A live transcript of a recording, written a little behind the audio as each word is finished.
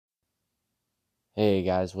Hey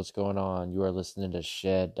guys, what's going on? You are listening to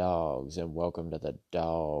Shed Dogs, and welcome to the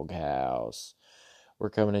Doghouse. We're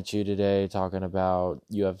coming at you today talking about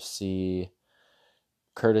UFC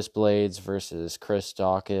Curtis Blaydes versus Chris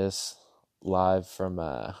Dakhaus, live from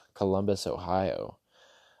Columbus, Ohio.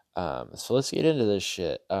 So let's get into this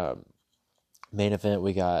shit. Main event,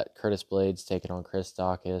 we got Curtis Blaydes taking on Chris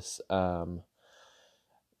Dakhaus.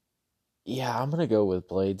 Yeah, I'm gonna go with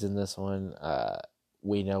Blaydes in this one.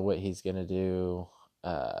 We know what he's gonna do.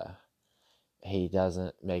 Uh, he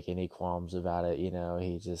doesn't make any qualms about it.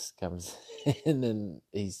 He just comes in and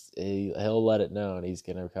he'll let it know, and he's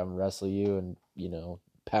gonna come wrestle you and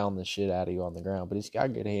pound the shit out of you on the ground. But he's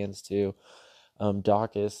got good hands too.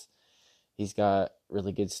 Dawkins, he's got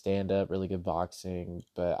really good stand up, really good boxing,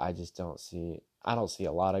 but I don't see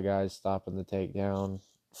a lot of guys stopping the takedown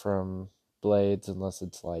from Blaydes unless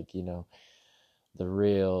it's like the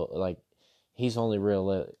real like he's only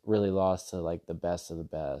really lost to like the best of the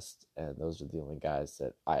best, and those are the only guys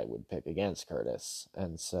that I would pick against Curtis.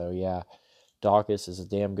 And so yeah, Dawkins is a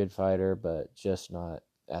damn good fighter, but just not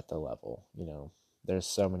at the level. There's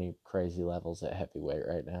so many crazy levels at heavyweight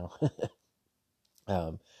right now.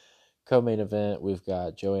 um, Co-main event, we've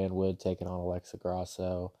got Joanne Wood taking on Alexa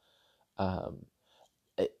Grasso. Um,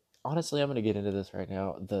 it, Honestly, I'm going to get into this right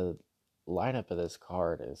now. The lineup of this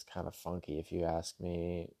card is kind of funky, if you ask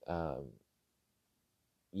me.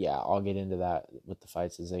 Yeah, I'll get into that with the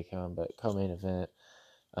fights as they come. But co-main event,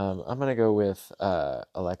 I'm gonna go with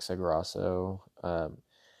Alexa Grasso.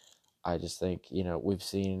 I just think we've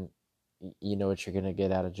seen, what you're gonna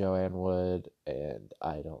get out of Joanne Wood, and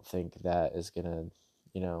I don't think that is gonna,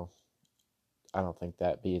 you know, I don't think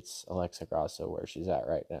that beats Alexa Grasso where she's at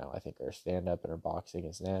right now. I think her stand up and her boxing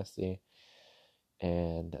is nasty,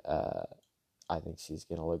 and I think she's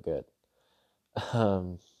gonna look good.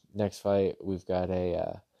 Um, Next fight, we've got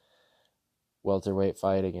a welterweight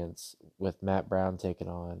fight with Matt Brown taking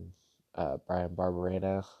on Brian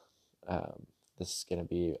Barberena. This is going to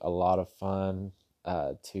be a lot of fun.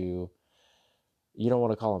 You don't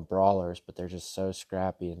want to call them brawlers, but they're just so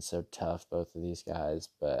scrappy and so tough, both of these guys.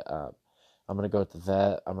 But I'm going to go with the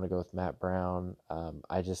vet. I'm going to go with Matt Brown.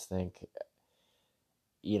 I just think,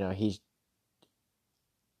 he's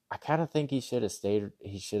I kind of think he should have stayed.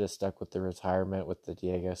 He should have stuck with the retirement with the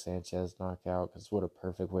Diego Sanchez knockout, because what a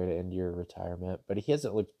perfect way to end your retirement. But he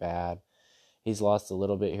hasn't looked bad. He's lost a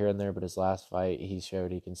little bit here and there, but his last fight, he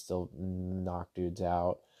showed he can still knock dudes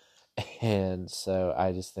out. And so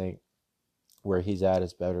I just think where he's at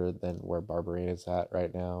is better than where Barberena's at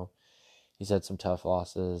right now. He's had some tough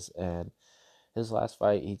losses, and his last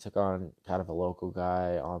fight, he took on kind of a local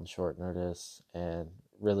guy on short notice and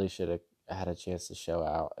really should have had a chance to show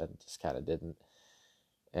out and just kind of didn't.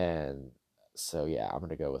 And so, yeah, I'm going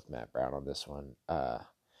to go with Matt Brown on this one.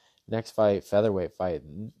 Next fight, featherweight fight.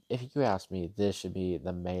 If you ask me, this should be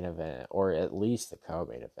the main event, or at least the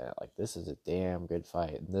co-main event. Like, this is a damn good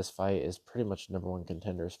fight. And this fight is pretty much number one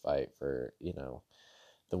contenders fight for,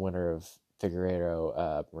 the winner of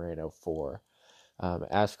Figueiredo Moreno 4.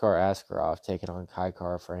 Askar Askarov taking on Kai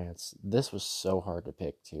Kara France. This was so hard to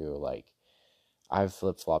pick too. Like, I've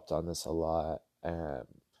flip flopped on this a lot.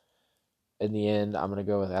 In the end, I'm gonna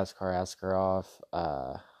go with Askar Askarov.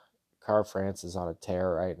 Car France is on a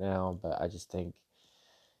tear right now, but I just think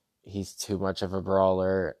he's too much of a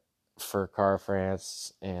brawler for Car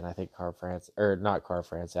France, and I think Car France, or not Car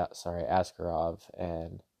France, sorry, Askarov,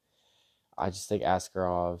 and I just think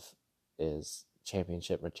Askarov is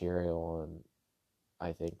championship material, and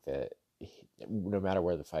I think that no matter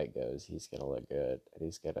where the fight goes, he's gonna look good, and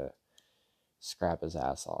he's gonna scrap his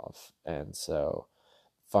ass off, and so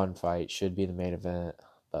fun fight, should be the main event,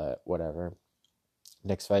 but whatever.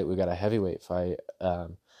 Next fight, we got a heavyweight fight.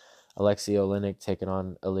 Alexei Oleinik taking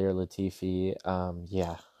on Ilir Latifi.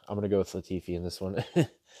 Yeah, I'm gonna go with Latifi in this one.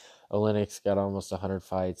 Oleinik's got almost 100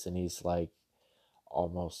 fights, and he's like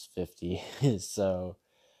almost 50. So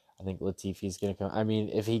I think Latifi's gonna come. I mean,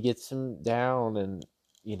 if he gets him down and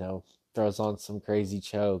you know throws on some crazy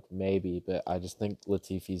choke, maybe. But I just think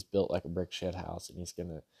Latifi's built like a brick shit house, and he's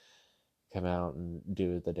gonna come out and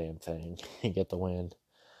do the damn thing and get the win.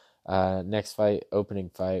 Next fight, opening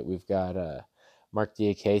fight, we've got Mark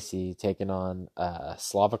Diakasey taking on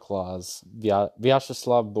Slavaklaus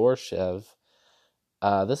Vyacheslav Borshev.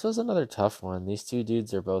 This was another tough one. These two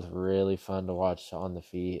dudes are both really fun to watch on the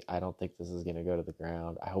feet. I don't think this is going to go to the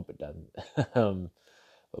ground. I hope it doesn't.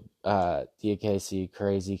 Diakasey,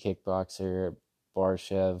 crazy kickboxer.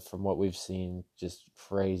 Borshev, from what we've seen, just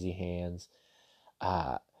crazy hands.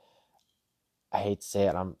 Uh, I hate to say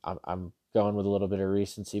it, I'm going with a little bit of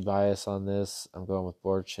recency bias on this. I'm going with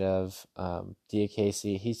Borchev.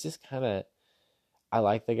 Diakasey, he's just kind of I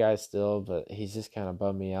like the guy still, but he's just kind of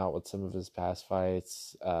bummed me out with some of his past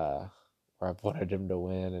fights, where I've wanted him to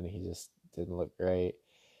win and he just didn't look great.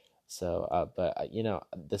 So, but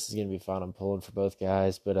this is gonna be fun. I'm pulling for both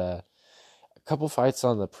guys, but a couple fights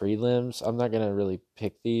on the prelims. I'm not gonna really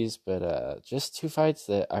pick these, but just two fights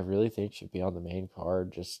that I really think should be on the main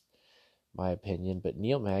card. Just my opinion. But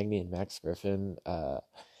Neil Magny and Max Griffin.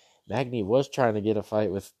 Magny was trying to get a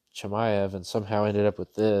fight with Chimaev and somehow ended up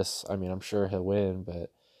with this. I mean, I'm sure he'll win,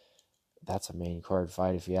 but that's a main card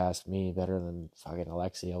fight if you ask me. Better than fucking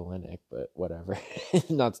Alexei Oleinik, but whatever.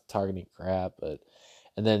 Not targeting crap, but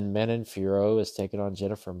and then Menon Furo is taking on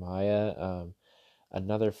Jennifer Maia.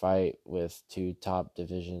 Another fight with two top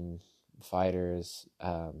division fighters.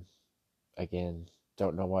 Again,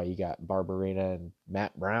 don't know why you got Barberina and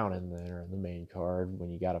Matt Brown in there in the main card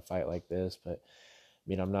when you got a fight like this, but I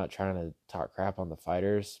mean, I'm not trying to talk crap on the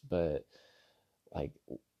fighters, but like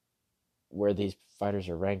where these fighters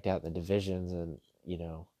are ranked out in the divisions, and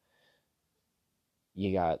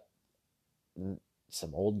you got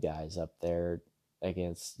some old guys up there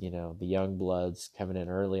against the young bloods coming in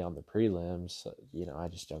early on the prelims. I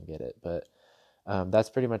just don't get it. But that's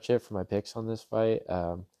pretty much it for my picks on this fight.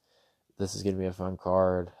 This is gonna be a fun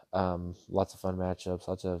card. Lots of fun matchups.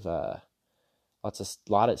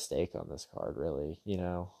 Lot at stake on this card. Really,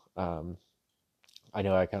 I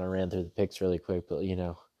know I kind of ran through the picks really quick, but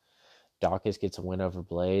Dakhaus gets a win over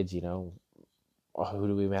Blaydes. Who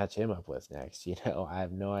do we match him up with next? I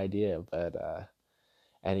have no idea, but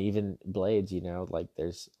and even Blaydes, like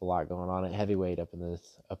there's a lot going on at heavyweight up in the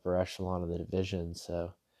upper echelon of the division,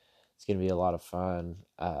 so it's gonna be a lot of fun.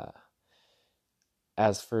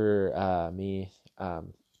 As for me,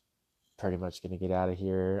 pretty much gonna get out of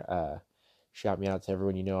here. Shout me out to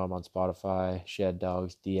everyone I'm on Spotify. Shed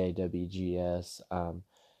Dogs, DAWGS.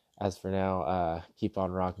 As for now, keep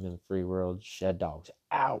on rocking in the free world. Shed Dogs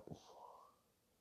out.